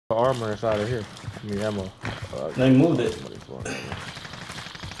Armor inside of here. I mean ammo. They moved it.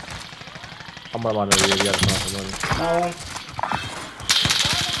 I'm about to know you gotta find some money.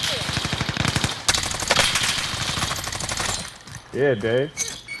 Yeah, Dave.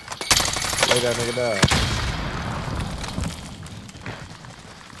 Lay that nigga down.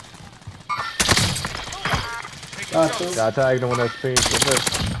 Got you. Got tagged him when that's pink.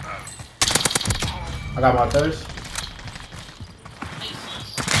 I got my thirst.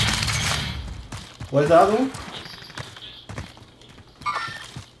 Where's the other one?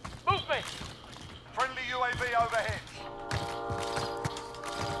 Movement! Friendly UAV overhead.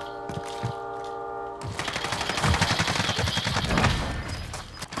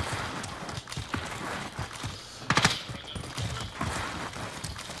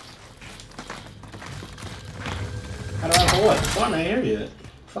 I don't know for what. Storm ain't here yet.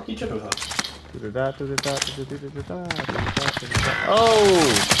 Fuck you tripping about. Oh!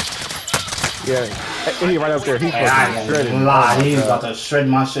 Yeah, he right up there. He's Hey, I ain't gonna lie. He's about to shred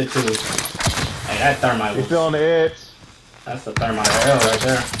my shit too. Hey, that thermite was... He's still on the edge. That's the thermite L right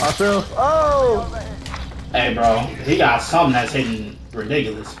there. Myself. Oh! Hey, bro. He got something that's hitting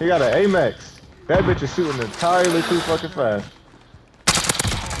ridiculous. He got an Amex. That bitch is shooting entirely too fucking fast.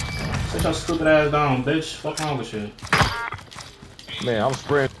 Sit your stupid ass down, bitch. Fuck wrong with you? Man, I'm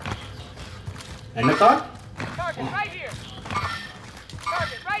sprinting. In the car? Target right here!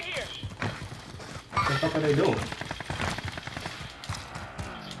 Target right here! What the fuck are they doing?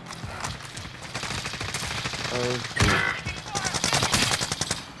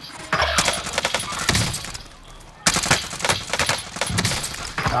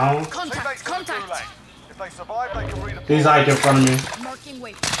 Down. Contact! Contact! If they survive, they can redeploy. He's like in front of me. Marking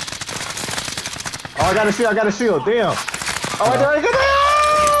weight. Oh, I got a shield, Damn. Oh, I didn't get it.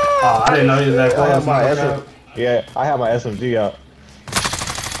 Oh, I didn't know he was that I have close. Yeah, I have my SMG out.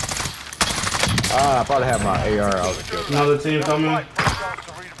 I probably have my AR out. Another team coming. Right, for a chance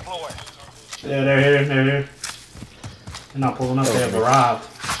to redeploy. Yeah, they're here. They're not pulling up. They have arrived.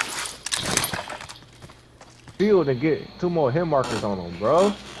 Shield and get 2 more hit markers on them, bro.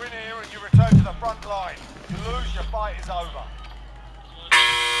 Win here and you return to the front line. If you lose, your fight is over.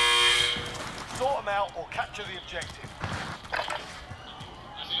 Sort them out or capture the objective.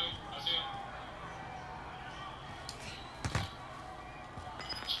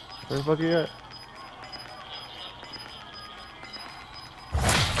 Where the fuck you at?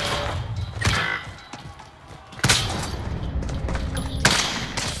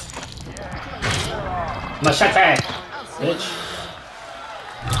 Machete! Bitch.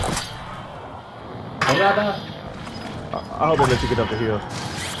 I hope they let you get up the hill.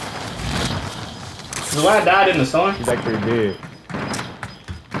 Do I died in the storm? He's actually dead.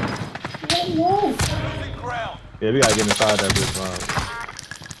 Whoa. Losing ground. Yeah, we gotta get inside that bitch, man.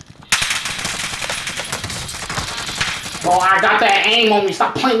 Bro, I got that aim on me.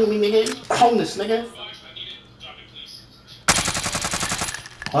 Stop playing with me, nigga. Cronus, nigga.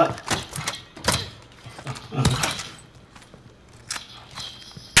 What?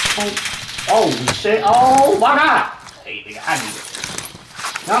 Oh shit. Oh my god. Hey, nigga, I need it.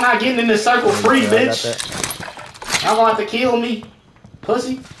 Y'all not getting in this circle free, bitch. Y'all gonna have to kill me.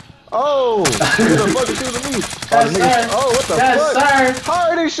 Pussy. Oh! Who the fuck is shooting me? Yes, sir. Oh, what the Yes, fuck? sir. How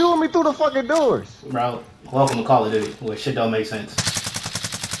are they shooting me through the fucking doors? Bro, welcome to Call of Duty, where shit don't make sense.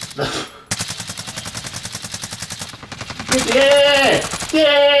 Yeah!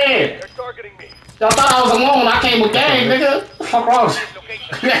 Yeah! They're targeting me. Y'all thought I was alone. I came with gang, nigga. Fuck wrong.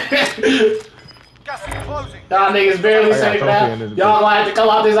 Gas is closing. Y'all niggas barely safe now. Y'all gonna have to come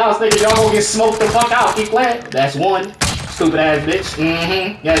out this house, nigga. Y'all gonna get smoked the fuck out. Keep playing. That's one. Stupid ass bitch.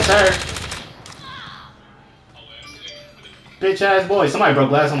 Yes, sir. Bitch ass boy. Somebody broke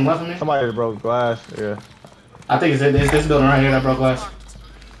glass on the left of me. Somebody broke glass, yeah. I think it's this building right here that broke glass.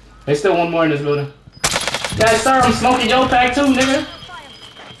 There's still one more in this building. Yes, sir. I'm smoking your pack too, nigga.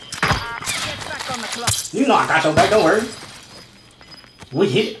 You know I got your back. Don't worry. We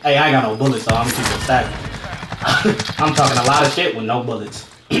hit. Hey, I ain't got no bullets, so I'm gonna keep it stacking. I'm talking a lot of shit with no bullets.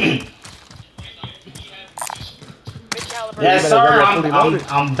 Yes, sir.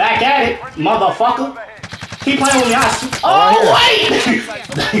 I'm back at it, motherfucker. Keep playing with me. Oh wait!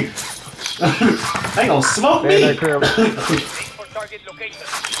 They gonna smoke me.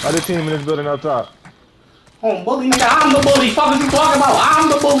 Other team in this building up top. Oh, bully, nigga. I'm the bully. Fuck what you talking about? I'm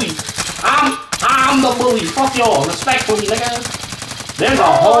the bully. I'm the bully. Fuck y'all. Respectfully, nigga. There's a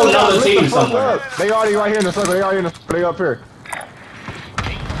whole other team somewhere. They already right here in the circle. They up here.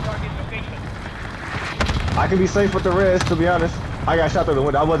 I can be safe with the rest, to be honest. I got shot through the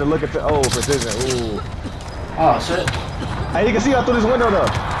window. I wasn't looking to precision. Ooh. Oh shit. Hey, you can see out through this window though.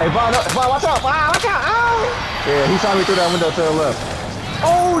 Hey, Vaughn, watch out! Vaughn, watch out! Oh! Yeah, he saw me through that window to the left.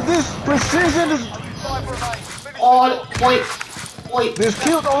 Oh, this precision is. Oh, wait. This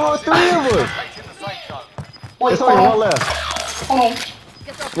killed all three of us. Wait, It's only one left. Hold on.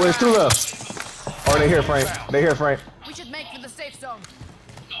 Well, it's two left. Oh, they here, Frank. They here, Frank. We should make for the safe zone.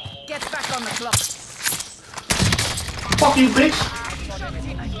 Get back on the clock. Fuck you, bitch.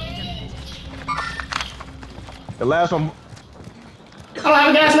 The last one. I don't have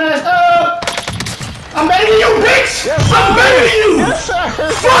a gas mask. I'm begging you, bitch. Yes, I'm begging you. Yes, sir.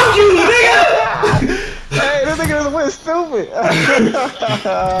 Fuck you, nigga. Hey, this nigga just went stupid.